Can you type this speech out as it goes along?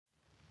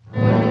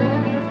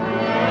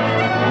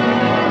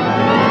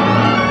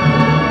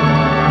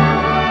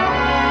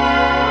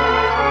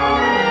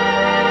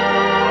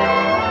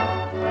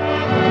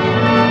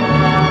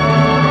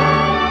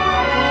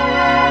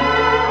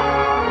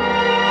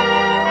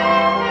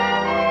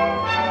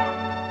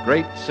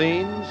Great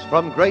scenes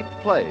from great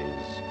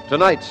plays.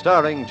 Tonight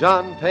starring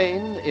John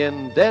Payne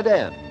in Dead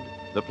End,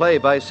 the play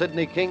by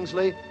Sidney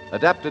Kingsley,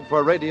 adapted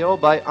for radio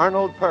by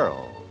Arnold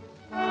Pearl.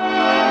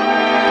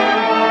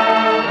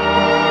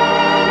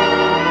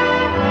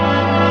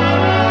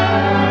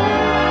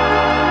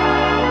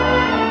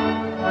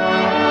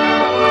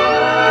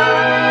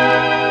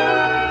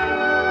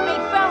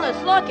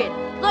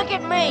 Look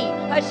at me,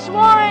 a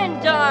swine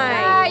dime.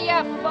 Ah,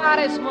 your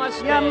father's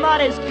mustache. Your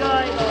mother's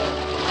girdle.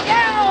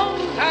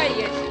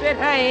 Hey, you spit.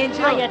 Hey,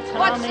 Angel. Hiya, Tommy.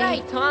 What's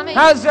say, Tommy?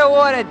 How's the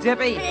water,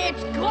 Dippy?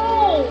 It's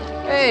gold.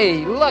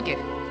 Hey, look it.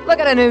 Look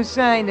at a new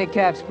sign the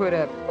cops put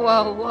up.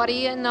 Well, what do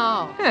you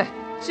know?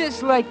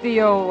 Just like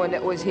the old one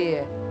that was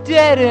here.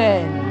 Dead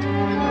End.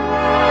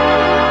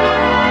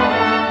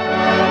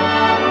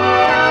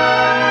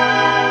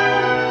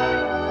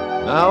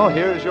 Now,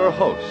 here's your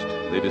host,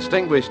 the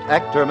distinguished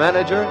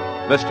actor-manager,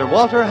 Mr.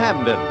 Walter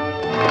Hamden.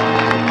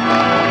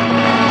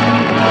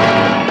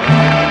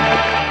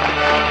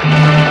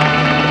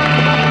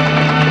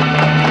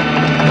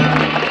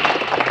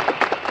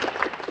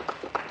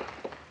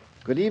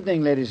 Good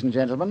evening, ladies and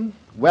gentlemen.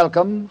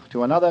 Welcome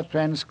to another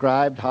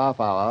transcribed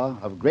half hour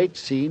of great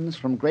scenes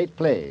from great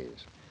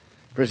plays,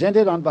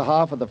 presented on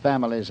behalf of the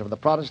families of the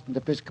Protestant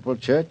Episcopal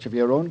Church of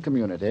your own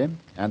community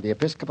and the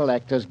Episcopal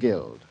Actors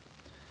Guild.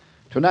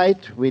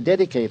 Tonight, we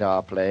dedicate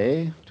our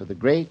play to the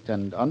great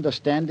and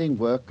understanding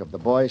work of the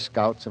Boy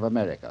Scouts of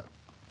America.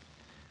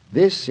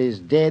 This is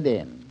Dead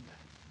End.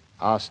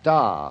 Our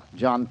star,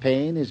 John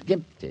Payne, is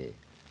Gimpy,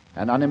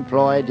 an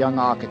unemployed young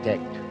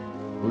architect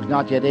who's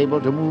not yet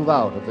able to move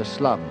out of the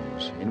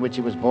slums in which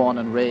he was born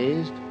and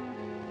raised,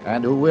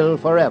 and who will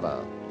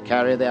forever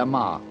carry their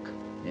mark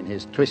in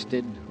his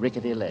twisted,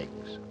 rickety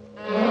legs.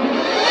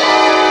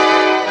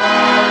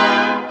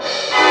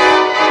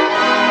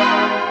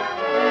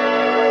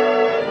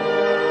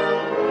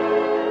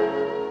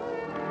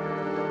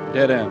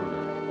 Dead end.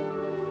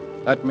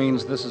 That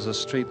means this is a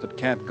street that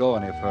can't go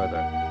any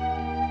further.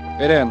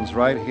 It ends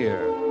right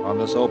here on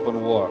this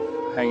open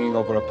wharf hanging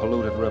over a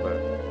polluted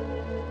river.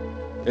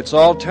 It's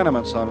all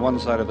tenements on one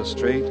side of the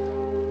street.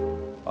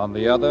 On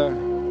the other,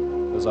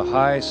 there's a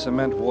high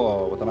cement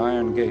wall with an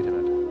iron gate in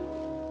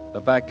it,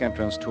 the back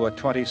entrance to a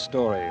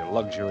 20-story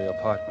luxury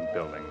apartment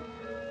building.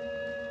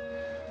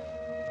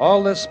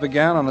 All this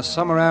began on a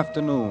summer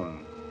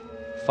afternoon,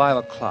 5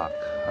 o'clock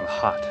and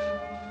hot,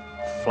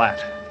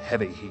 flat,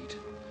 heavy heat.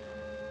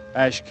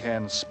 Ash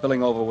cans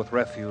spilling over with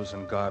refuse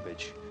and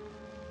garbage.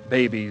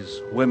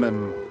 Babies,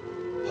 women,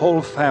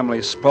 whole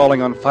families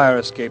sprawling on fire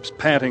escapes,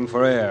 panting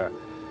for air.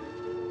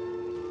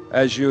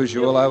 As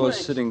usual, I was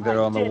sitting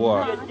there on the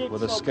wharf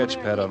with a sketch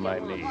pad on my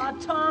knee,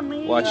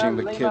 watching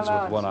the kids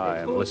with one eye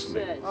and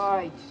listening.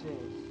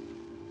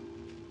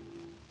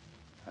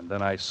 And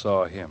then I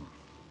saw him.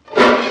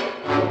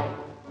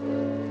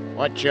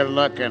 What you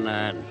looking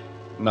at?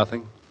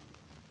 Nothing.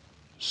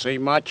 See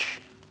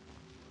much?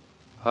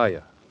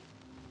 Hiya.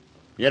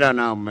 You don't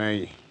know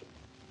me.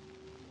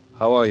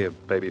 How are you,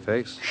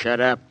 babyface? Shut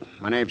up.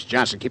 My name's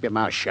Johnson. Keep your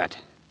mouth shut.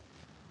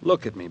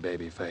 Look at me,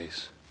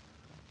 babyface.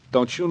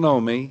 Don't you know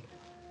me?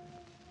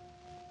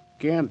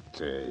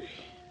 Gimpy.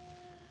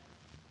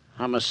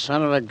 I'm a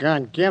son of a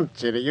gun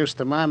Gimpy that used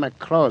to mind my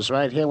clothes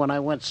right here when I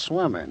went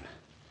swimming.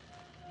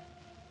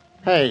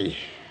 Hey,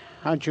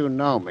 how'd you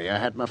know me? I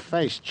had my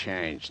face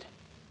changed.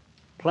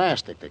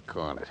 Plastic, they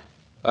call it.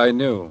 I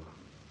knew.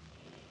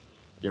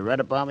 You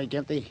read about me,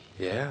 Gimpy?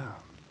 Yeah.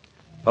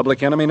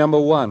 Public enemy number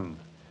 1.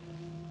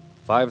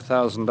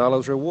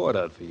 $5,000 reward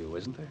out for you,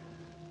 isn't there?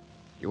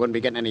 You wouldn't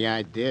be getting any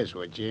ideas,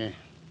 would you?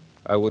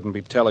 I wouldn't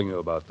be telling you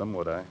about them,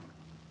 would I?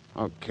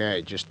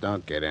 Okay, just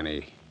don't get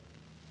any.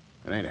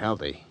 It ain't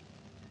healthy.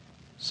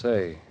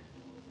 Say,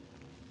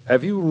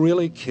 have you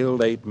really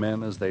killed 8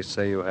 men, as they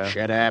say you have?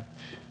 Shut up.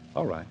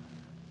 All right.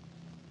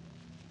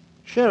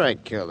 Sure I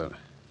killed them.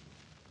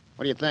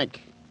 What do you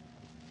think?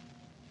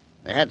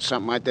 They had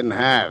something I didn't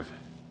have.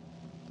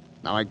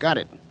 Now I got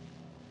it.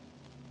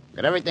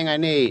 Got everything I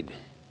need.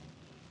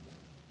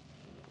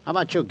 How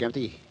about you,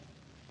 Gimpy?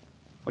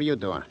 What are you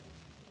doing?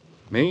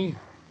 Me?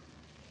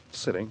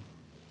 Sitting.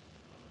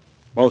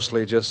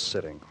 Mostly just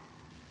sitting.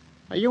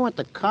 Now, you went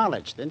to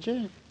college, didn't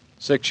you?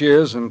 6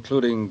 years,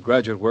 including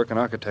graduate work in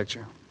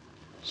architecture.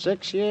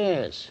 6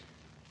 years.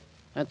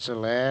 That's a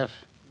laugh.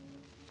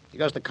 He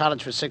goes to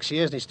college for 6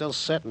 years and he's still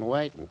sitting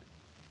waiting.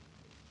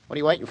 What are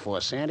you waiting for,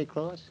 Santa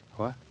Claus?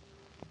 What?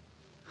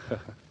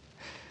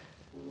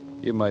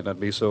 You might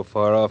not be so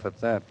far off at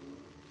that.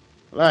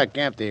 Look,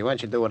 Gimpy, why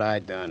don't you do what I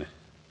done?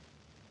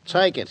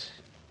 Take it.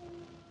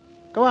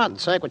 Go out and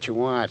take what you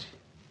want.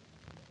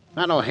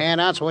 Not no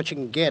handouts, what you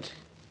can get.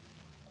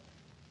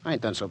 I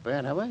ain't done so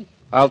bad, have I?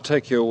 I'll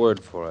take your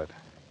word for it.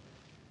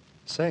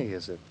 Say,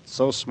 is it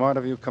so smart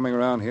of you coming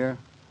around here?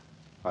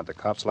 Aren't the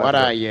cops like What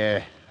that? are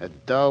you, a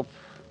dope?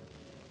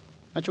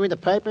 Don't you read the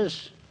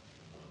papers?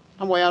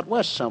 I'm way out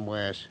west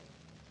somewheres.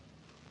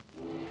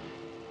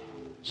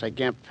 Say,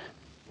 Gimp,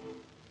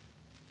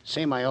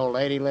 seen my old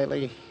lady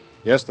lately?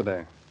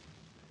 Yesterday.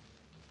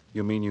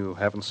 You mean you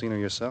haven't seen her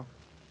yourself?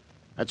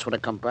 That's what I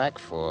come back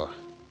for.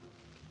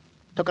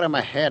 Took it in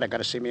my head I got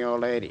to see me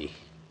old lady.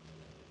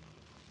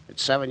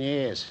 It's 7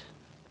 years.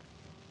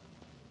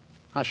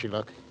 How's she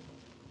look?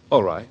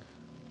 All right.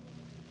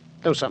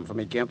 Do something for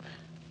me, Gimp.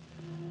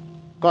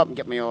 Go up and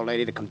get me old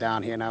lady to come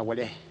down here now, will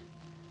you?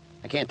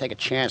 I can't take a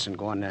chance in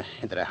going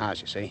into the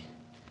house, you see.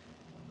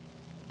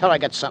 Tell her I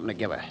got something to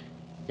give her.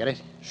 Get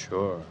it?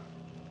 Sure.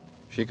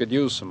 She could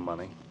use some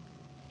money.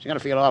 She's gonna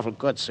feel awful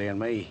good seeing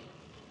me.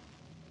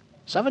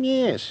 7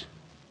 years.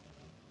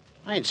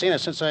 I ain't seen her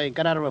since I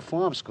got out of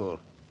reform school.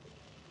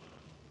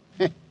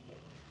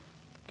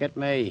 Get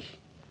me.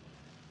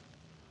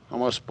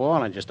 Almost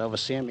spoiling just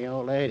overseeing me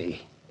old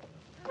lady.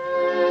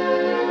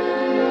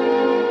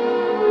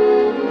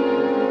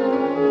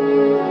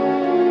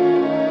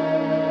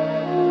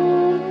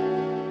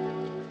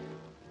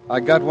 I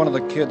got one of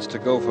the kids to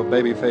go for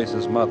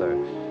Babyface's mother.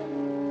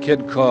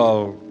 Kid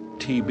called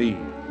TB,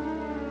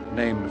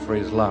 named for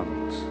his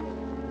lungs.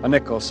 A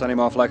nickel sent him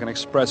off like an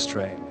express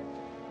train.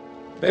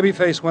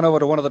 Babyface went over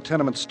to one of the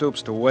tenement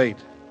stoops to wait.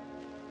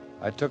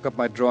 I took up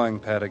my drawing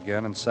pad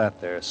again and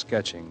sat there,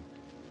 sketching,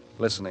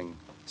 listening.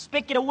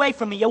 Spit, get away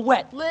from me. You're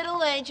wet.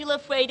 Little angel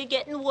afraid of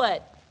getting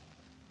wet.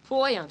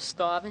 Boy, I'm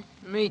starving.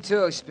 Me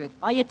too, Spit.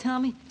 Are you,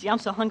 Tommy? Gee, I'm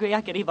so hungry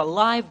I could eat a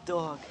live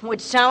dog.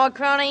 With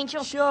sauerkraut,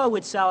 Angel? Sure,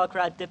 with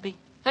sauerkraut, Dippy.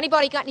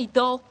 Anybody got any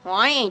dough? Oh, Well,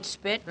 I ain't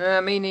Spit.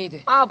 Me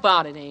neither. How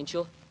about it,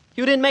 Angel?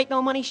 You didn't make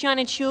no money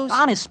shining shoes?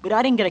 Honest, but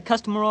I didn't get a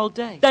customer all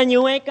day. Then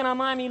you ain't gonna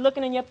mind me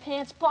looking in your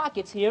pants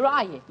pockets here,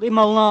 are you? Leave him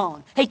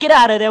alone. Hey, get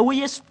out of there, will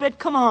you, Spit?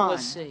 Come on.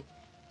 Let's see.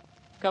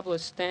 Couple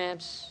of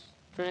stamps,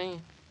 string.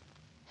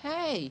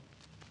 Hey,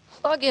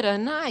 look at a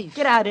knife.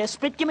 Get out of there,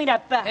 Spit. Give me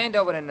that bat. Hand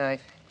over the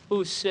knife.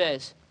 Who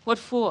says? What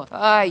for?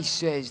 I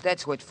says,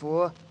 that's what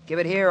for. Give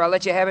it here, I'll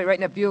let you have it right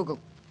in a bugle.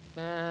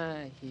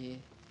 Here.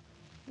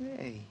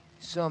 Hey,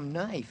 some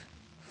knife.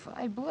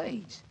 5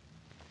 blades.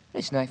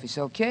 This knife is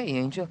okay,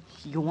 Angel.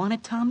 You want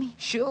it, Tommy?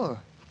 Sure.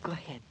 Go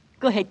ahead.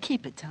 Go ahead,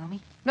 keep it, Tommy.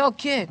 No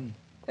kidding.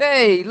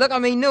 Hey, look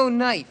at me new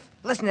knife.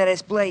 Listen to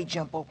this blade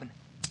jump open.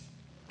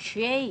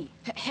 Gee.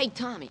 Hey,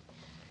 Tommy.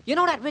 You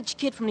know that rich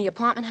kid from the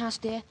apartment house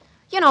there?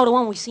 You know, the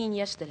one we seen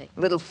yesterday.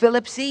 Little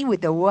Phillipsy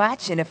with the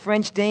watch and a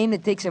French dame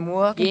that takes him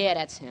walking? Yeah,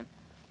 that's him.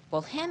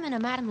 Well, him and a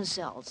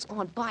mademoiselle's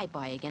going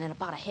bye-bye again in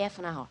about a half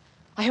an hour.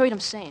 I heard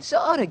him saying.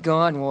 So they're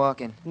gone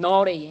walking.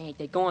 No, they ain't.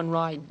 They're going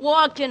riding.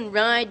 Walking,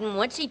 riding.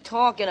 What's he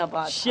talking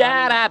about?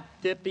 Shut up,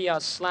 Dippy. I'll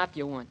slap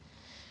you one.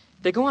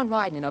 They're going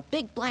riding in a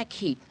big black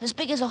heap, as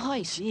big as a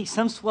hearse. Gee,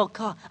 some swell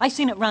car. I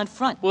seen it round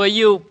front. Will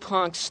you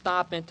punks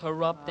stop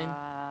interrupting?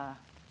 Ah.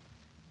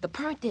 The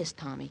point is,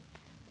 Tommy,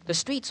 the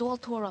street's all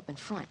tore up in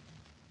front.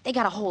 They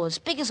got a hole as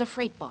big as a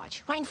freight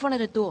barge, right in front of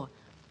the door,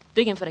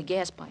 digging for the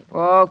gas pipe.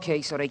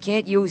 Okay, so they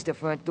can't use the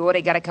front door.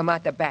 They gotta come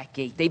out the back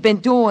gate. They've been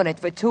doing it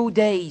for 2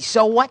 days.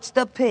 So what's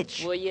the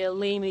pitch? Will you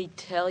leave me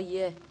tell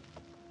you?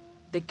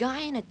 The guy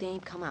and the dame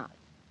come out.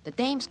 The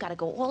dame's gotta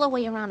go all the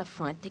way around the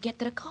front to get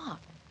to the car.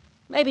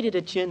 Maybe to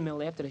the gin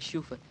mill after the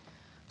chauffeur.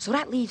 So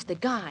that leaves the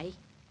guy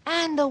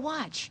and the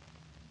watch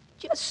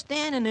just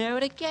standing there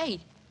at the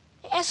gate,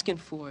 asking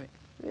for it.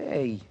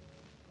 Hey,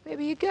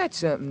 maybe you got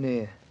something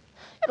there.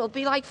 It'll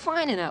be like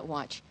finding that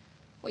watch.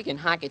 We can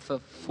hack it for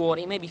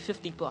 40, maybe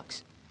 50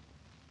 bucks.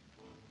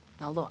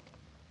 Now look,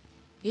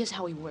 here's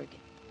how we work it.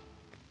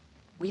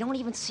 We don't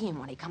even see him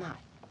when they come out.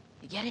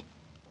 You get it?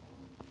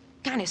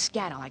 Kind of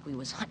scatter like we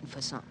was hunting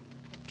for something.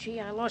 Gee,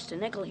 I lost a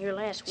nickel here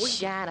last week.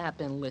 Shut up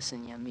and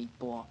listen, you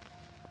meatball.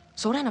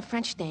 So then a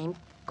French dame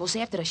goes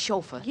after the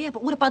chauffeur. Yeah,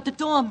 but what about the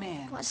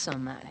doorman? What's the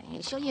matter?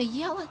 Ain't sure you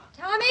yell?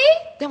 Tommy?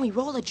 Then we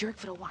roll a jerk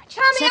for the watch.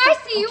 Tommy, Simple? I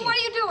see you. Okay. What are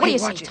you doing? What do you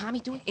say, watch it. Tommy?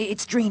 Do it?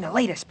 It's Drina.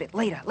 Later, Spit.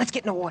 Later. Let's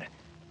get in the water.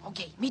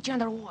 Okay, meet you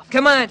under the wharf.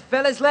 Come on,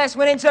 fellas. Last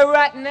one in's a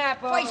rotten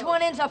apple. First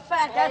one in's a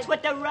fat. That's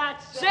what the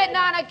rats say. Sitting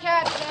on a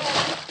capstan.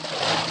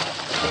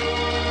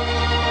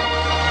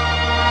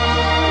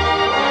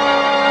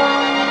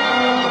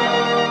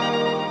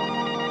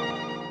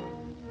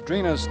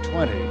 Drina's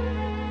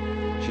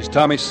 20. She's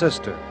Tommy's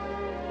sister.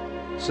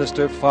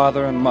 Sister,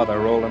 father, and mother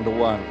roll into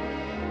one.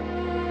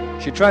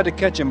 She tried to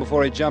catch him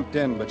before he jumped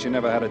in, but she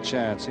never had a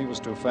chance. He was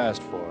too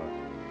fast for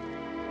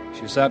her.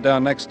 She sat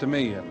down next to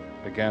me and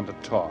began to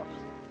talk.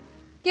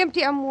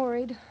 Gimpy, I'm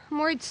worried. I'm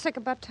worried sick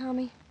about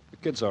Tommy. The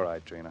kid's all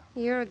right, Drina. A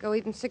year ago,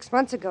 even 6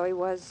 months ago, he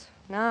was.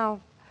 Now,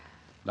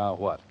 Now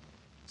what?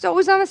 he's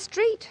always on the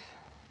street.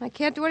 I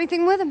can't do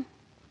anything with him.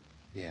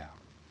 Yeah.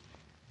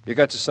 You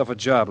got yourself a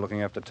job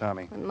looking after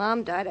Tommy. When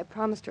Mom died, I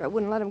promised her I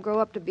wouldn't let him grow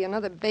up to be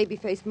another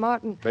baby-faced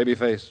Martin.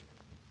 Babyface.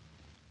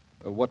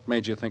 What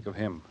made you think of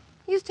him?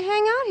 He used to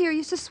hang out here. He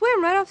used to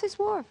swim right off this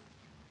wharf.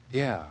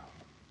 Yeah.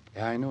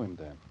 Yeah, I knew him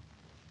then.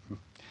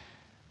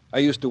 I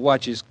used to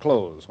watch his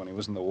clothes when he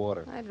was in the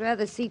water. I'd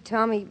rather see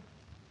Tommy...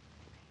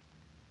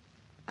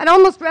 I'd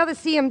almost rather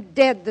see him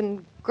dead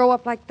than grow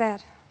up like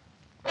that.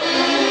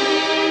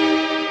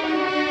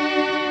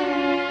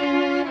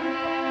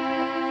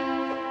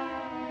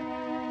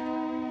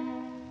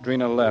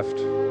 Drina left.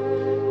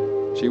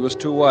 She was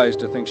too wise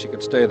to think she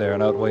could stay there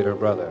and outwait her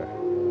brother.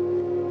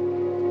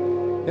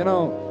 You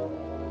know,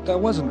 there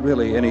wasn't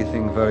really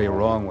anything very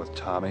wrong with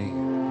Tommy.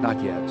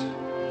 Not yet.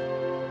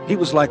 He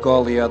was like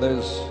all the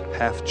others,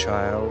 half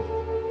child,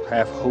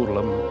 half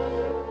hoodlum.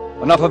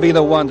 Enough of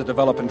either one to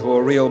develop into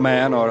a real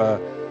man or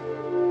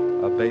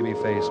a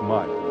baby-faced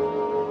Martin.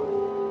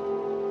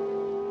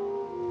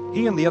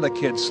 He and the other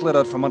kids slid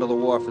out from under the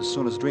wharf as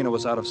soon as Drina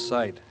was out of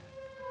sight.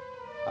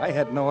 I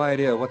had no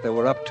idea what they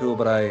were up to,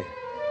 but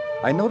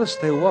I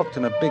noticed they walked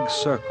in a big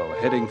circle,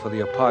 heading for the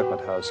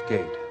apartment house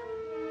gate.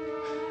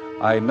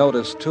 I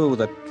noticed, too,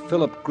 that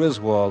Philip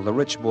Griswold, the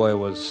rich boy,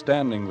 was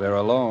standing there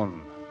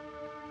alone.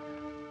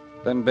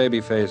 Then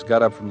Babyface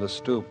got up from the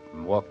stoop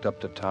and walked up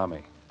to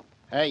Tommy.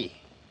 Hey,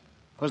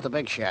 who's the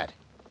big shot?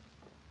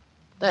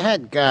 The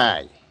head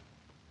guy.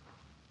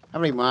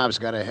 Every mob's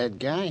got a head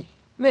guy.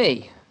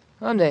 Me.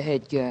 I'm the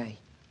head guy.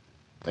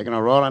 They're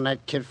gonna roll on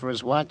that kid for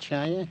his watch,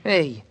 are you?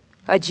 Hey,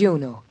 how'd you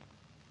know?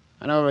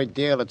 I know every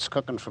deal that's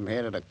cooking from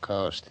here to the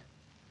coast.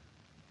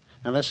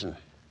 Now listen,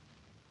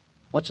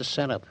 what's the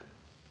setup?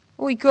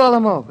 We call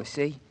him over,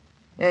 see?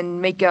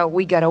 And make out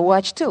we got a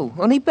watch, too,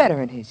 only better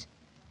than his.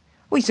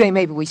 We say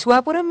maybe we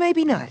swap with him,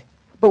 maybe not.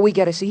 But we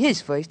gotta see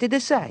his first to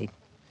decide.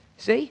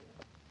 See?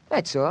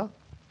 That's all.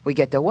 We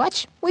get the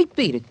watch, we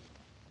beat it.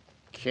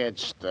 Kid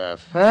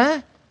stuff.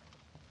 Huh?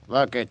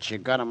 Look at you,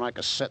 got him like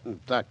a sitting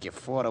duck. You're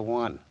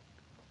 4-1.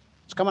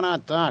 It's coming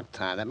on dark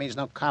time. That means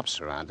no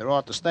cops around. They're all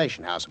at the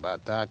station house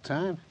about dark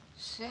time.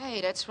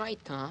 Say, that's right,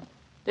 Tom.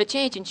 They're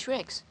changing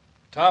tricks.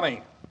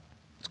 Tommy,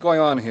 what's going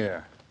on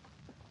here?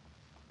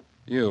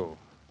 You.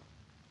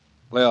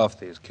 Lay off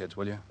these kids,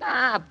 will you?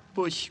 Ah,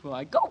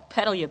 bushwhack. Go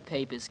peddle your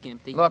papers,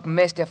 Skimpy. Look,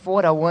 mister,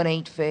 4-1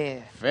 ain't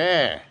fair.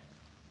 Fair.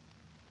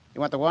 You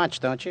want the watch,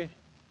 don't you?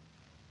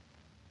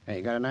 Hey,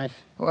 you got a knife?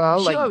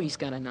 Well, Sure he's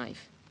got a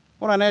knife.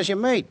 Well, then there's your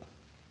meat.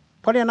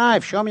 Pull your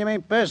knife. Show 'em you mean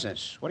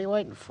business. What are you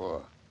waiting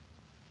for?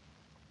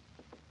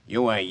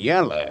 You ain't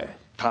yeller.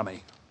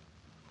 Tommy,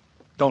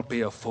 don't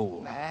be a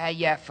fool. Ah,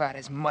 your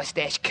father's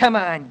mustache. Come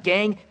on,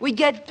 gang. We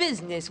got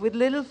business with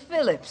little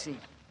Phillipsy.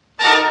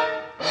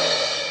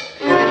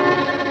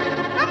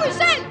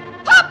 Mademoiselle!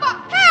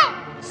 Papa!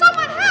 Help!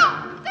 Someone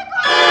help! They're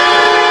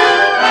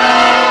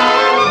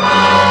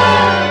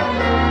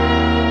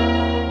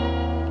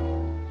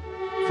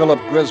Philip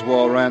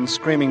Griswold ran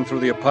screaming through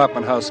the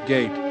apartment house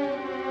gate.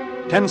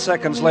 10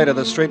 seconds later,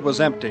 the street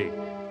was empty,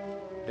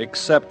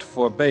 except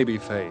for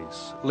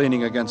Babyface,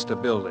 leaning against a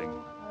building,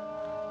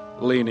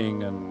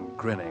 leaning and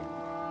grinning.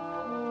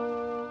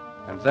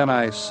 And then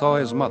I saw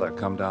his mother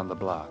come down the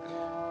block.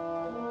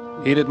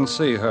 He didn't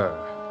see her.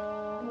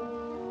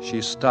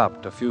 She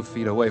stopped a few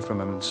feet away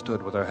from him and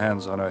stood with her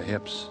hands on her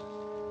hips.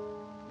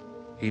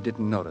 He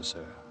didn't notice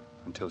her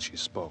until she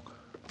spoke.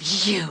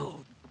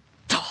 You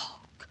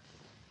dog.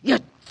 You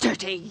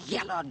dirty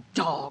yellow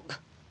dog.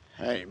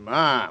 Hey,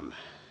 Mom.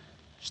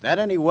 Is that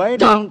any way to...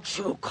 Don't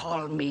you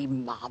call me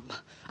Mom.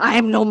 I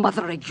am no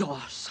mother of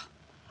yours.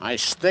 I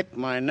stick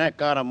my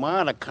neck out a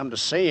mile to come to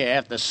see you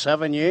after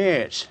 7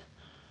 years.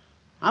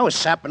 I was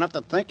sap enough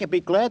to think you'd be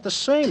glad to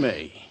see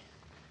me.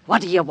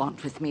 What do you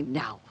want with me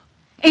now?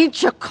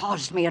 Ain't you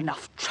caused me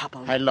enough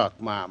trouble? Hey, look,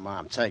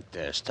 Mom, take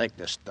this. Take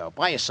this dope.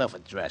 Buy yourself a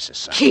dress or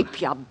something.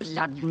 Keep your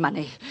blood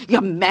money,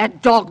 you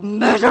mad dog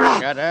murderer.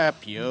 Shut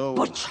up, you.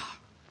 Butcher.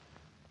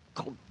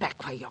 Go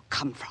back where you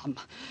come from.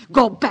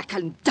 Go back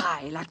and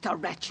die like the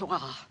rat you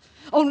are.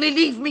 Only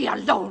leave me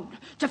alone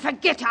to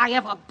forget I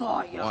ever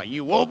bore you. Oh,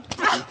 you won't.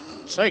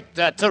 Take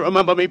that to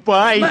remember me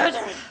by.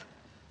 Murderer!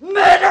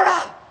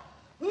 Murderer!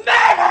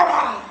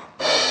 Murderer!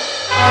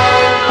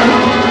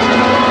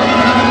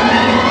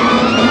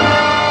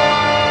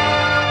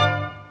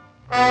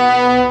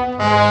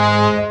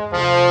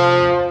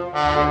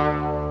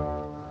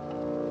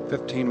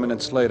 15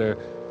 minutes later,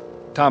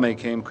 Tommy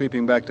came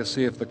creeping back to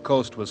see if the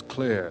coast was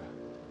clear.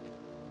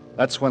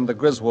 That's when the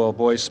Griswold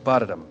boys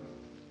spotted him.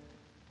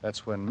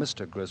 That's when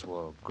Mr.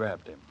 Griswold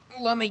grabbed him.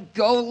 Let me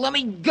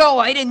go.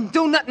 I didn't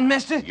do nothing,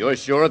 mister. You're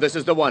sure this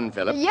is the one,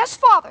 Philip? Yes,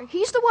 Father.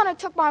 He's the one who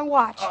took my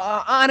watch.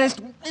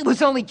 Honest, it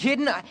was only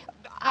kidding.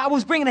 I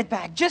was bringing it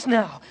back just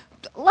now.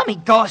 Let me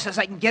go so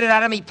I can get it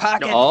out of me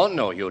pocket. Oh,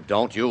 no, you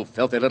don't, you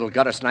filthy little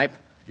gutter snipe.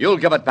 You'll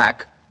give it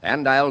back,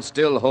 and I'll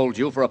still hold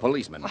you for a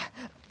policeman.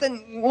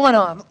 Then one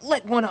arm.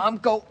 Let one arm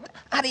go.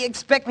 How do you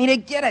expect me to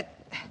get it?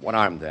 One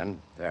arm,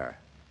 then. There.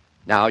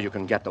 Now you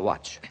can get the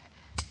watch.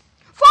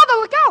 Father,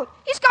 look out!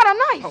 He's got a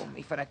knife. Hold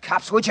me for the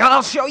cops, would you?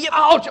 I'll show you.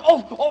 Ouch!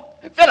 Oh,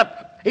 Philip!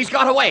 He's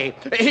got away.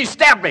 He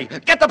stabbed me.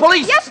 Get the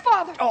police! Yes,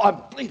 Father. Oh,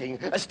 I'm bleeding.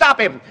 Stop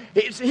him.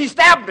 He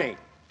stabbed me.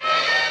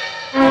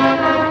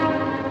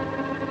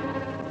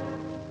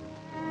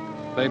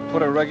 They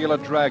put a regular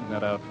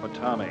dragnet out for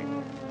Tommy,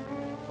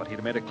 but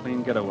he'd made a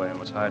clean getaway and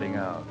was hiding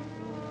out.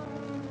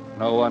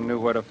 No one knew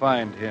where to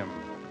find him.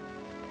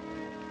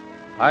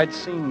 I'd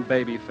seen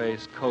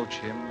Babyface coach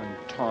him and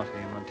taunt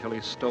him until he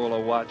stole a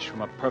watch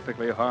from a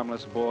perfectly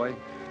harmless boy.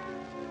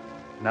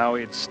 Now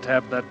he'd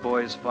stabbed that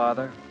boy's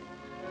father.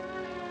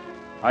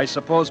 I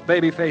suppose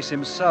Babyface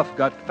himself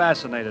got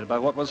fascinated by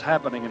what was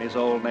happening in his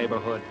old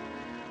neighborhood.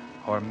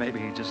 Or maybe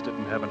he just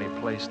didn't have any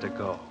place to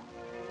go.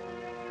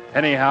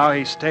 Anyhow,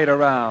 he stayed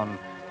around,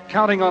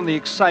 counting on the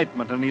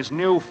excitement and his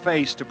new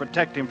face to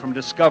protect him from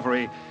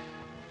discovery.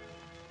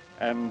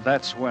 And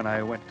that's when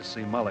I went to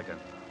see Mulligan,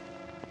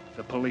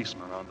 the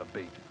policeman on the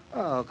beat.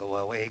 Oh, go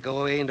away,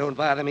 and don't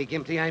bother me,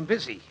 Gimpy. I'm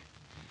busy.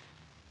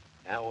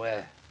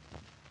 Now,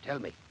 tell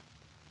me,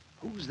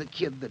 who's the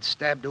kid that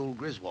stabbed old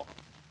Griswold?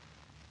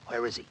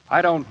 Where is he?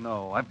 I don't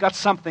know. I've got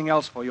something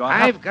else for you.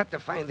 I've got to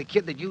find the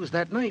kid that used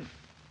that knife.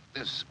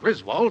 This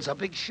Griswold's a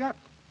big shot.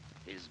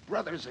 His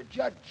brother's a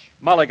judge.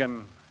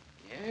 Mulligan.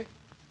 Yeah?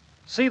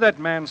 See that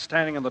man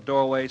standing in the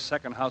doorway,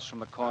 second house from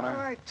the corner?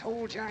 Oh, I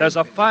told you. There's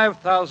a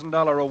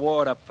 $5,000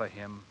 reward up for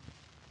him.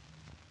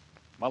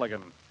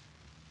 Mulligan,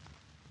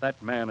 that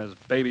man is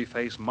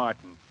Babyface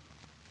Martin.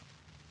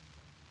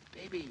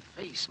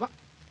 Babyface? What?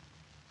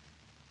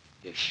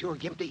 You sure,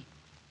 Gimpy?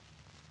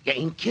 You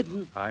ain't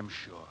kidding? I'm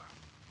sure.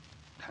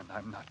 And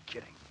I'm not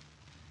kidding.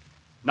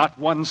 Not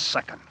 1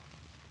 second.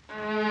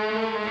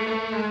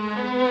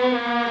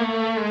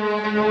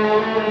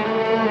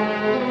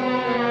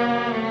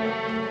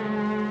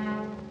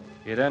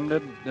 It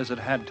ended as it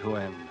had to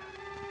end.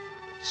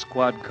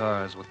 Squad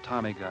cars with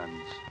Tommy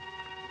guns.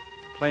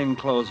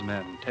 Plainclothes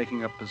men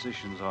taking up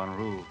positions on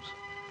roofs,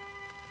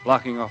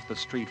 blocking off the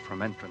street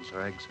from entrance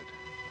or exit.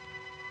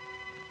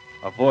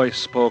 A voice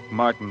spoke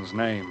Martin's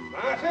name.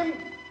 Martin,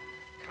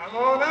 come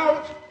on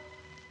out.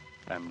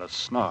 And a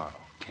snarl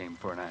came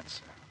for an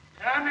answer.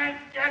 Come and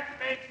get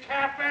me,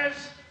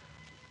 Cappers.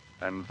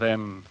 And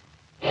then...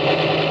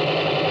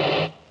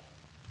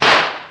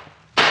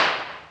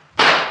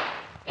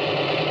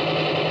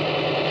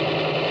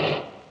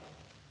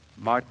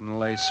 Martin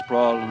lay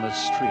sprawled in the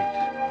street,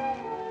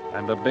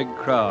 and a big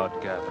crowd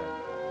gathered.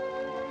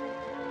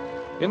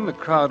 In the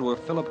crowd were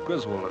Philip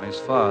Griswold and his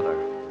father,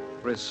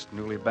 wrists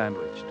newly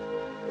bandaged.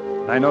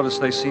 And I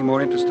noticed they seemed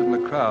more interested in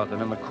the crowd than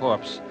in the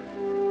corpse.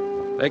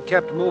 They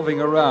kept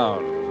moving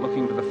around,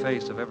 looking to the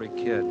face of every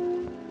kid.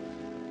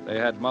 They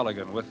had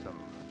Mulligan with them.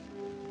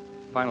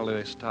 Finally,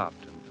 they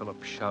stopped, and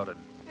Philip shouted.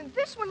 And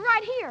this one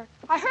right here.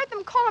 I heard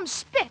them call him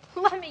Spit.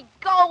 Let me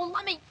go.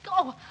 Let me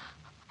go.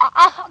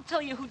 I'll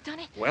tell you who done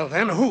it. Well,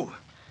 then, who?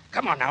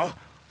 Come on now.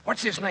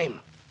 What's his name?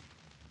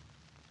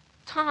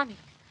 Tommy.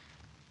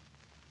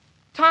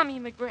 Tommy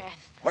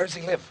McGrath. Where does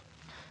he live?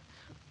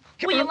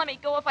 Will you let me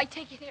go if I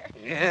take you there?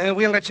 Yeah,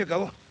 we'll let you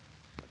go.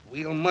 But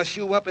we'll muss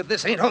you up if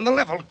this ain't on the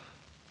level.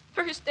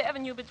 First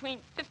Avenue between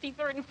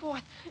 53rd and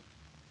 4th.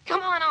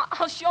 Come on,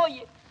 I'll show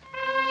you.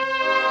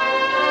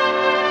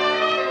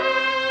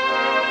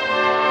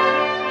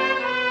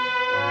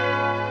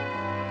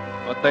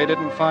 But they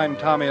didn't find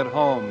Tommy at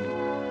home.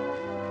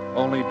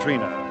 Only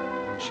Trina,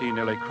 and she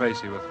nearly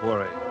crazy with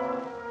worry.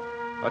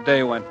 A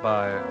day went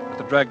by, with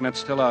the dragnet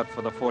still out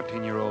for the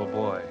 14-year-old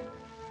boy.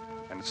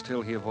 And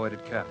still he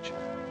avoided capture.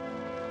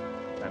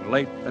 And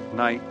late at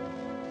night,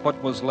 what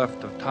was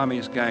left of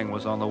Tommy's gang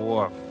was on the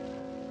wharf,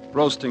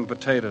 roasting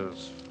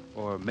potatoes,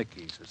 or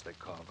Mickeys, as they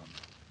call them,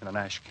 in an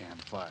ash can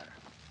fire.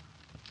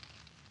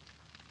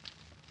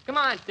 Come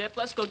on, Dip,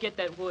 let's go get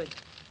that wood.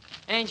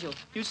 Angel,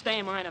 you stay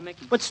in mine or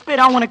Mickey. But, Spit,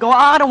 I want to go.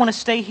 I don't want to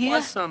stay here.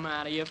 What's the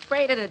matter? You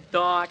afraid of the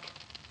dark?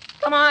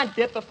 Come on,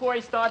 Dip, before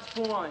he starts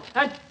falling.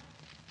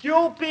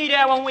 You'll be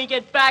there when we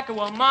get back or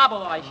we'll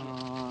mobilize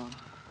you.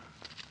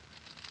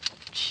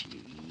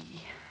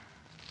 Gee.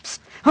 Psst.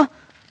 Huh?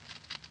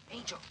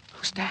 Angel,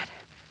 Who's that?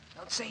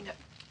 don't say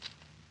nothing.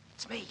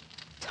 It's me.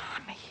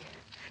 Tommy.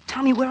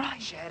 Tommy, where are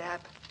you? Shut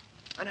up.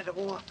 Under the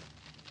wharf.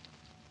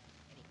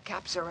 Any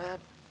cops around?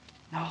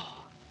 No.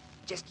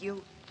 Just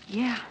you?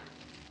 Yeah.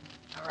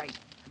 All right,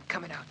 I'm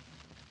coming out.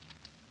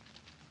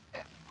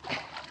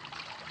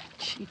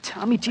 Gee,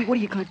 Tommy, what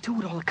are you going to do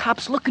with all the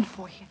cops looking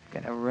for you?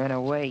 Gonna run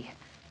away.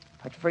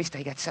 But first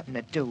I got something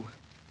to do.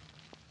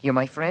 You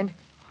my friend?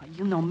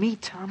 You know me,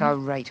 Tommy. All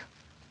right.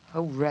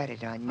 Who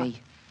ratted on me?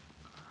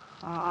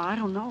 I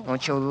don't know.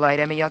 Don't you lie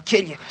to me, I'll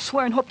kill you. I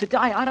swear and hope to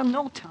die. I don't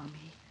know, Tommy.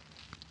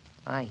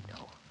 I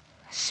know.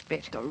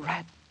 Spit. The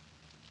rat.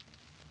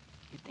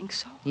 You think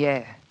so?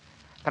 Yeah.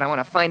 But I want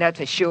to find out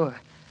for sure.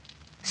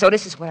 So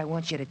this is what I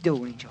want you to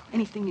do, Angel.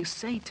 Anything you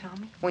say,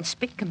 Tommy. When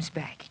Spit comes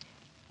back,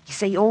 you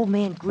say old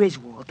man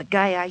Griswold, the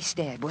guy I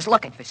stabbed, was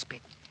looking for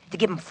Spit to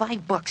give him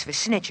 $5 for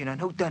snitching on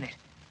who done it.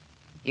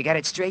 You got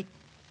it straight?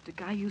 The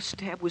guy you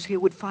stabbed was here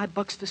with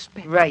 $5 for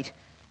Spit. Right.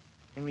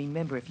 And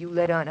remember, if you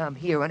let on I'm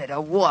here under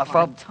the wharf,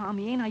 I'll...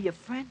 Tommy, ain't I your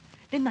friend?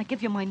 Didn't I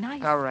give you my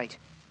knife? All right.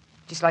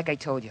 Just like I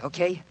told you,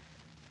 okay?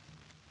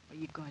 What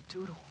are you going to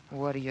do to him?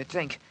 What do you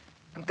think?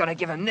 I'm gonna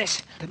give him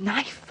this. The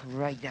knife?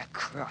 Right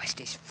across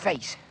his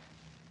face.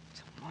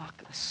 It's a mark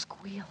of a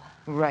squealer.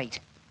 Right.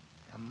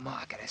 The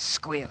mark of a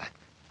squealer.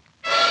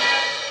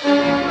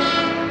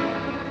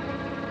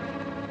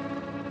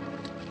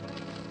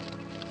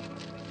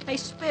 Hey,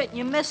 Spit,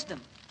 you missed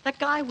him. That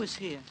guy was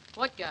here.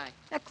 What guy?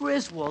 That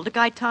Griswold, the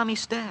guy Tommy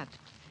stabbed.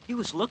 He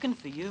was looking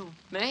for you.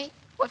 Me?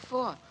 What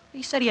for?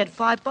 He said he had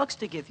 $5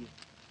 to give you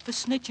for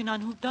snitching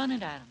on who done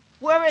it at him.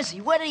 Where is he?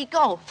 Where did he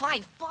go?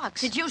 $5.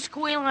 Did you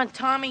squeal on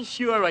Tommy?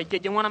 Sure I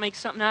did. You want to make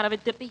something out of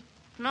it, Dippy?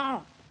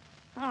 No.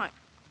 What?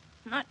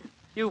 Nothing.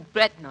 You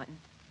bet nothing.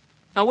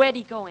 Now, where'd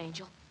he go,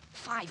 Angel?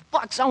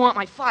 $5. I want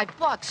my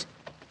 $5.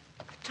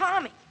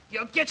 Tommy.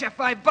 You'll get your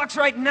 $5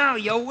 right now,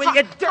 you will,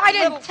 you dirty I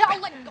didn't little... tell.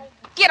 Let go.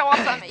 Get off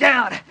of me.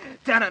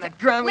 Down on the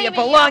ground where you Leave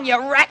me belong,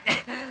 you rat.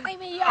 Leave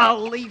me I'll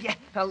leave you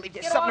something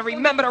to off of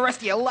remember the rest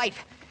of your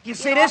life. You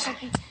see Get this? off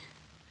of me.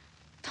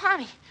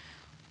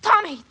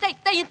 Tommy,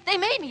 they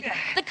made me.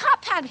 The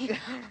cop had me.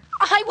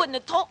 I wouldn't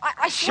have told.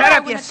 I swear Shut I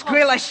up, you wouldn't have told.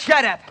 squealer,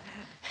 shut up.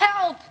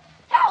 Help!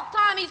 Help!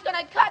 Tommy's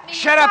gonna cut me.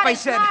 Shut He's up, got I his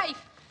said.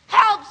 Knife.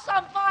 Help!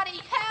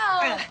 Somebody!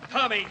 Help!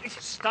 Tommy,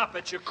 stop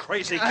it, you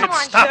crazy kid. Come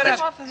on, Stop shut it.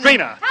 up.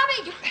 Drina.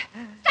 Tommy,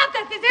 stop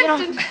that this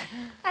instant.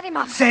 Let him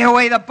off. Stay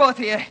away, the both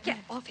of you. Get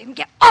off him.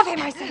 Get off him,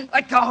 I say.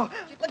 Let go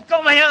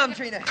of my arm,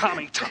 Trina.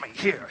 Tommy,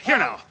 here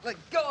now. Let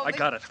go. I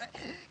got it.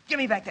 Give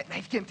me back that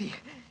knife, Gimpy.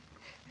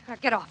 Now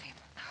get off him.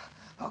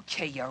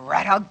 Okay, you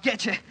rat, I'll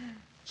get you.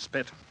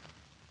 Spit,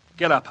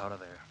 get up out of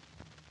there.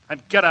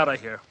 And get out of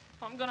here.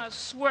 I'm gonna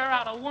swear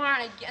out a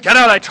warrant against... Get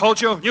out, I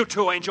told you. You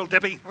too, Angel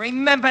Dippy.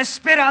 Remember,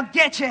 Spit, I'll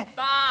get you.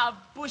 Ah,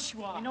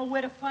 bourgeois. You know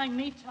where to find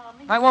me,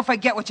 Tommy? I won't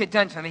forget what you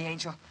done for me,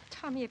 Angel.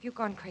 Tommy, have you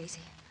gone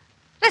crazy?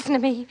 Listen to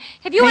me.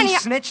 Have you He any...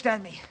 snitched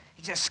on me.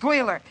 He's a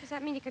squealer. Does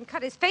that mean you can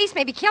cut his face,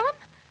 maybe kill him?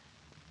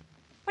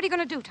 What are you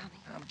gonna do, Tommy?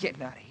 I'm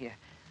getting out of here.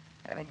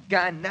 I'd have been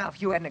gone now if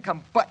you hadn't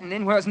come butting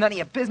in where it was none of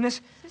your business.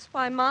 Is this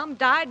why Mom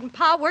died and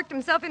Pa worked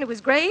himself into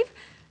his grave?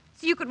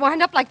 So you could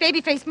wind up like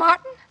Babyface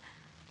Martin?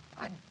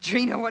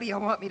 Gina, what do you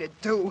want me to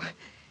do?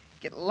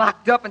 Get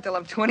locked up until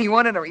I'm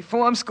 21 in a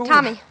reform school?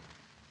 Tommy,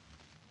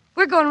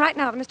 we're going right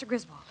now to Mr.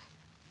 Griswold.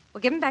 We'll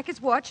give him back his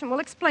watch and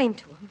we'll explain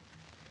to him.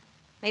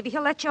 Maybe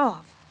he'll let you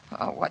off.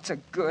 Oh, what's a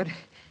good?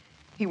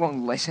 He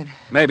won't listen.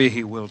 Maybe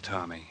he will,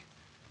 Tommy.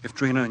 If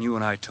Drina and you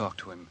and I talk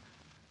to him,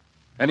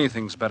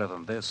 anything's better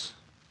than this.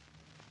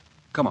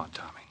 Come on,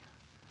 Tommy.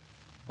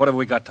 What have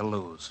we got to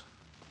lose?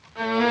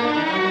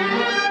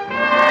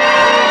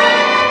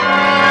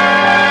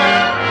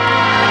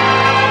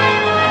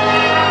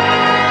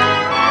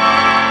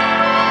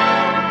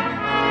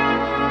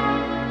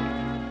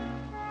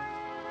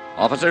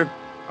 Officer,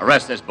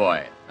 arrest this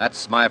boy.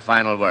 That's my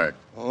final word.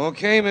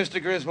 Okay,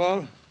 Mr.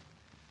 Griswold.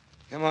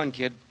 Come on,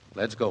 kid.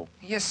 Let's go.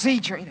 You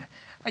see, Trina,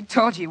 I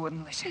told you he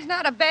wouldn't listen. He's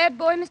not a bad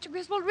boy, Mr.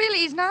 Griswold. Really,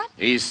 he's not.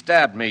 He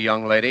stabbed me,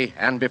 young lady,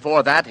 and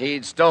before that,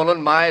 he'd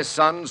stolen my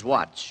son's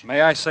watch.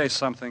 May I say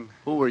something?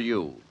 Who are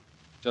you?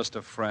 Just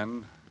a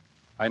friend.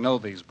 I know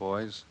these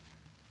boys.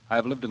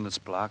 I've lived in this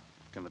block,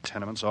 in the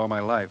tenements, all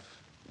my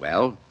life.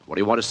 Well, what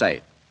do you want to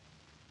say?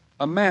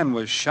 A man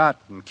was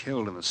shot and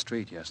killed in the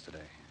street yesterday.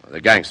 The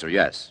gangster,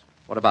 yes.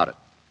 What about it?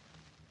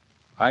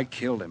 I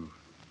killed him.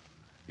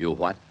 You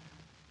what?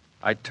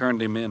 I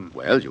turned him in.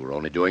 Well, you were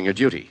only doing your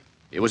duty.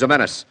 He was a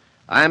menace.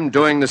 I'm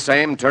doing the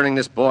same, turning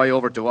this boy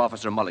over to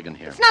Officer Mulligan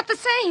here. It's not the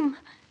same.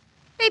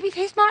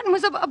 Babyface Martin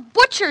was a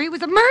butcher. He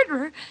was a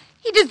murderer.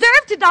 He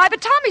deserved to die,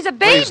 but Tommy's a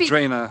baby. Please,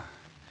 Drina.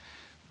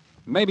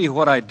 Maybe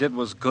what I did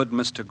was good,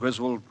 Mr.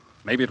 Griswold.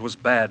 Maybe it was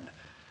bad.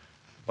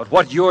 But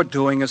what you're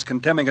doing is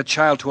condemning a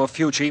child to a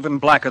future even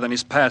blacker than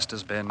his past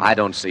has been. I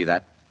don't see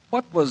that.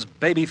 What was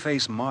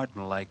Babyface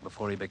Martin like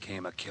before he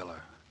became a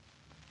killer?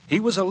 He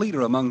was a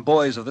leader among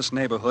boys of this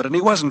neighborhood, and he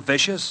wasn't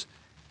vicious.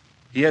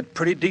 He had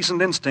pretty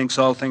decent instincts,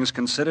 all things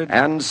considered.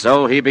 And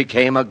so he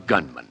became a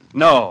gunman.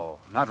 No,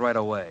 not right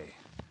away.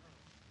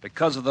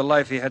 Because of the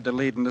life he had to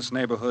lead in this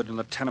neighborhood, in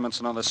the tenements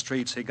and on the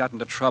streets, he got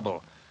into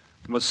trouble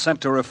and was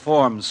sent to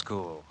reform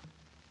school.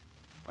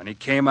 When he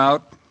came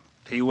out,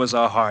 he was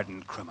a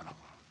hardened criminal.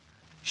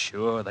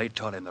 Sure, they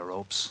taught him the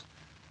ropes,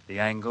 the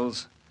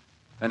angles,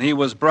 and he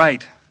was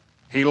bright.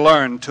 He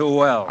learned too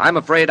well. I'm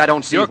afraid I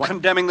don't see You're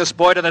condemning this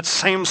boy to that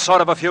same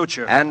sort of a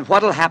future. And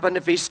what'll happen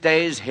if he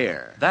stays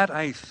here? That,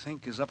 I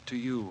think, is up to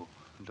you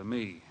and to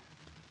me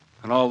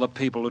and all the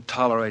people who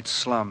tolerate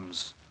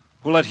slums,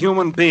 who let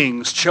human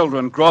beings,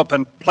 children, grow up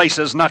in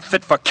places not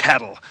fit for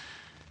cattle.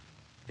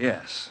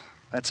 Yes,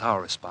 that's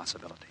our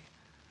responsibility.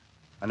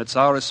 And it's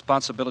our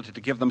responsibility to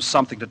give them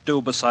something to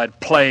do beside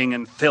playing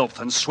in filth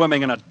and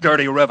swimming in a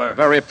dirty river. A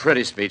very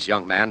pretty speech,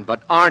 young man,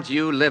 but aren't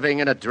you living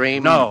in a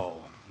dream? No.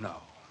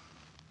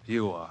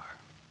 You are.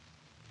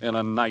 In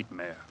a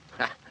nightmare.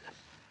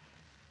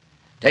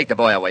 Take the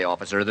boy away,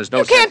 officer. There's no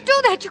You can't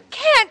do that. You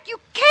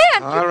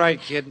can't. All right,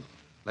 kid.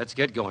 Let's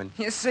get going.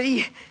 You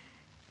see,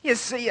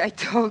 I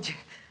told you.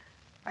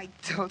 I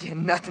told you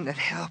nothing would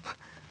help.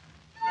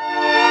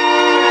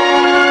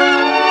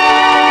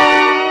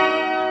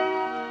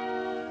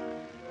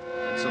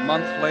 It's a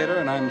month later,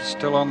 and I'm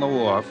still on the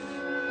wharf,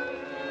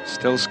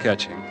 still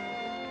sketching.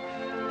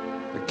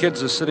 The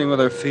kids are sitting with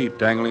their feet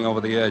dangling over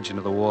the edge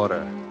into the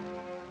water.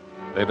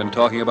 They've been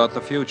talking about the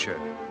future.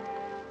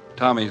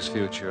 Tommy's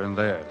future and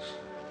theirs.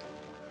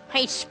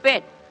 Hey,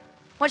 Spit,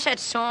 what's that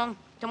song?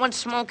 The one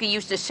Smokey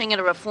used to sing at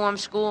a reform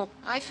school?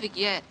 I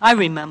forget. I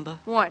remember.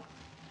 What?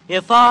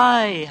 If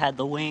I had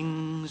the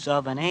wings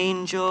of an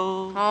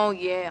angel, Oh,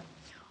 yeah.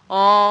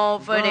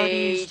 Over over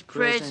these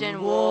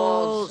prison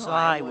walls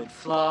I would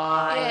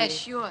fly. Yeah,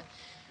 sure.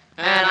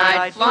 And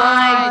I'd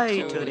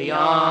fly to the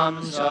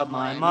arms of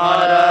my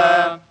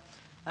mother.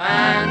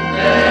 And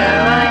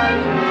there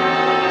I'd...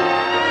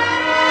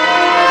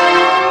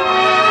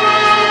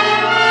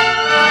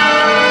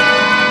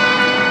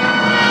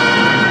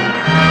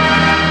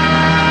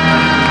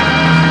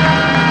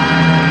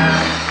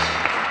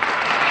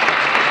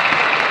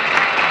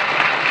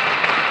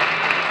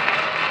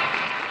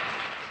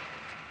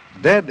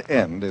 Dead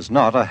End is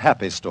not a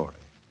happy story,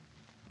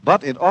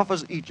 but it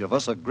offers each of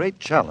us a great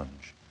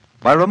challenge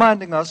by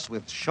reminding us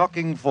with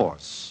shocking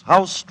force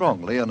how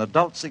strongly an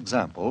adult's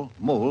example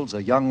molds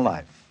a young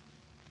life.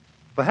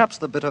 Perhaps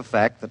the bitter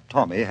fact that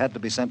Tommy had to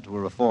be sent to a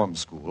reform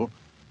school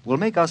will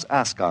make us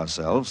ask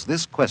ourselves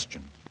this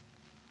question: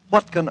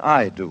 what can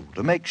I do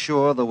to make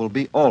sure there will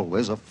be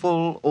always a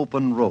full,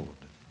 open road,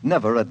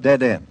 never a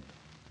dead end,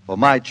 for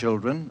my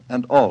children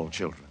and all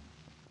children?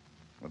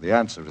 Well, the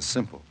answer is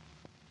simple.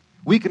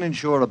 We can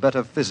ensure a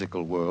better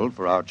physical world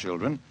for our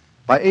children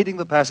by aiding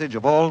the passage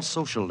of all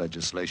social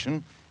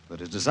legislation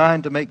that is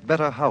designed to make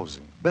better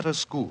housing, better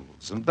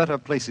schools, and better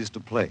places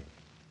to play.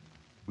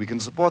 We can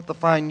support the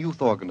fine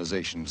youth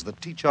organizations that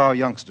teach our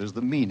youngsters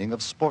the meaning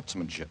of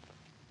sportsmanship,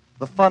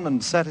 the fun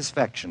and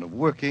satisfaction of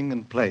working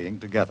and playing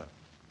together.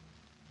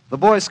 The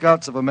Boy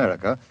Scouts of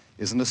America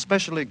is an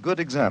especially good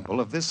example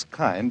of this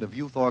kind of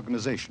youth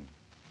organization.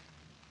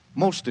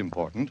 Most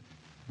important,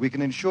 we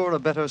can ensure a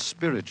better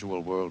spiritual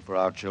world for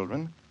our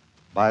children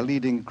by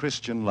leading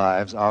Christian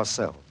lives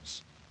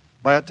ourselves,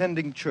 by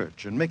attending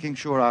church and making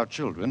sure our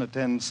children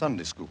attend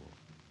Sunday school.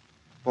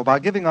 For by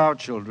giving our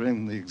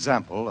children the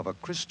example of a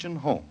Christian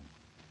home,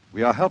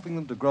 we are helping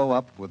them to grow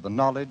up with the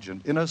knowledge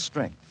and inner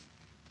strength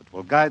that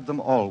will guide them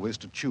always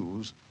to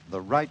choose the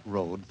right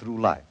road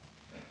through life.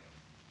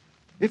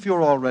 If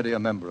you're already a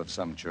member of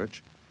some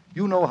church,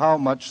 you know how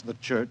much the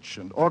church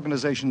and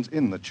organizations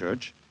in the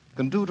church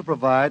can do to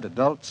provide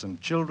adults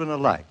and children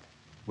alike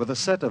with a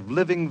set of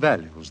living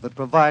values that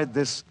provide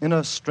this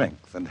inner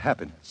strength and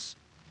happiness.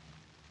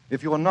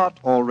 If you are not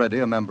already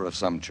a member of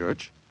some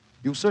church,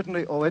 you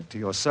certainly owe it to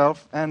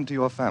yourself and to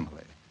your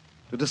family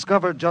to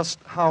discover just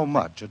how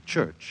much a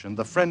church and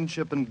the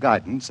friendship and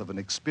guidance of an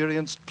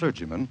experienced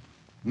clergyman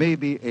may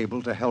be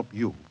able to help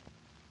you.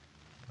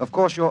 Of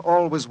course, you're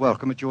always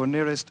welcome at your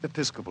nearest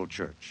Episcopal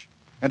church,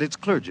 and its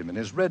clergyman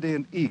is ready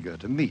and eager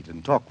to meet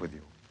and talk with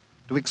you,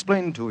 to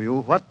explain to you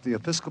what the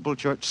Episcopal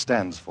Church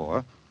stands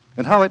for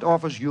and how it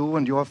offers you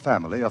and your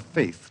family a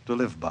faith to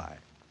live by.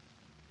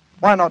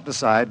 Why not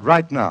decide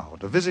right now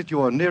to visit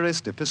your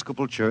nearest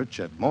Episcopal church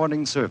at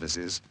morning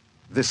services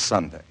this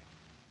Sunday?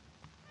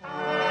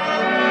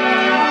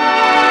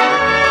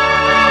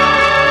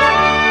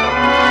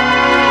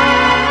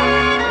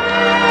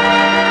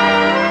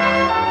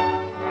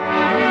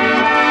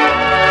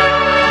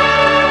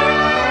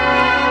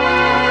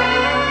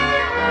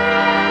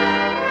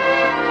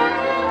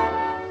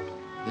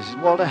 This is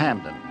Walter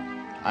Hamden.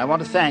 I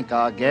want to thank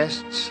our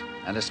guests,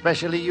 and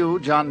especially you,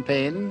 John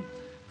Payne,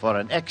 for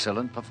an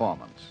excellent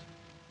performance.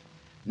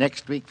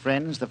 Next week,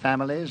 friends, the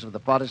families of the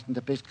Protestant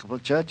Episcopal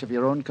Church of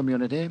your own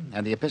community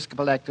and the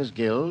Episcopal Actors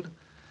Guild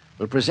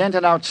will present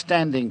an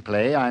outstanding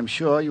play I'm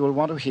sure you will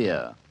want to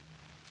hear.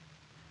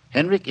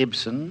 Henrik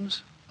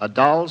Ibsen's A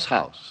Doll's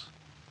House.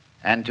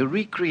 And to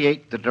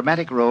recreate the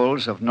dramatic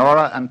roles of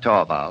Nora and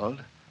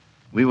Torvald,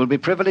 we will be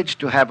privileged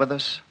to have with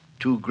us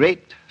two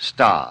great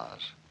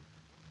stars,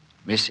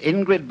 Miss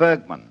Ingrid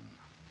Bergman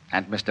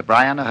and Mr.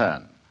 Brian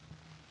Ahern.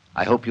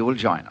 I hope you will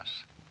join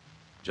us.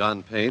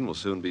 John Payne will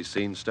soon be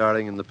seen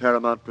starring in the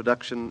Paramount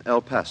production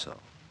El Paso.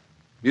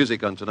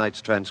 Music on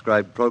tonight's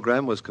transcribed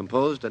program was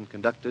composed and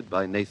conducted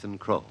by Nathan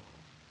Crow.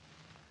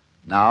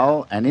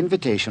 Now, an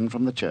invitation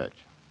from the church.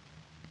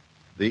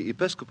 The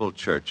Episcopal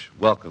Church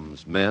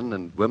welcomes men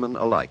and women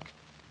alike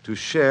to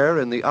share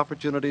in the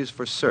opportunities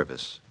for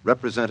service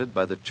represented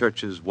by the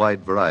church's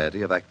wide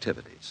variety of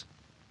activities.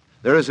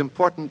 There is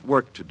important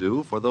work to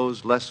do for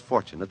those less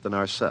fortunate than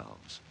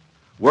ourselves,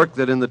 work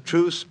that in the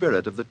true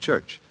spirit of the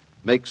church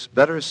makes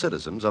better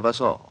citizens of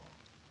us all.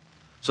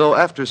 So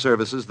after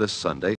services this Sunday,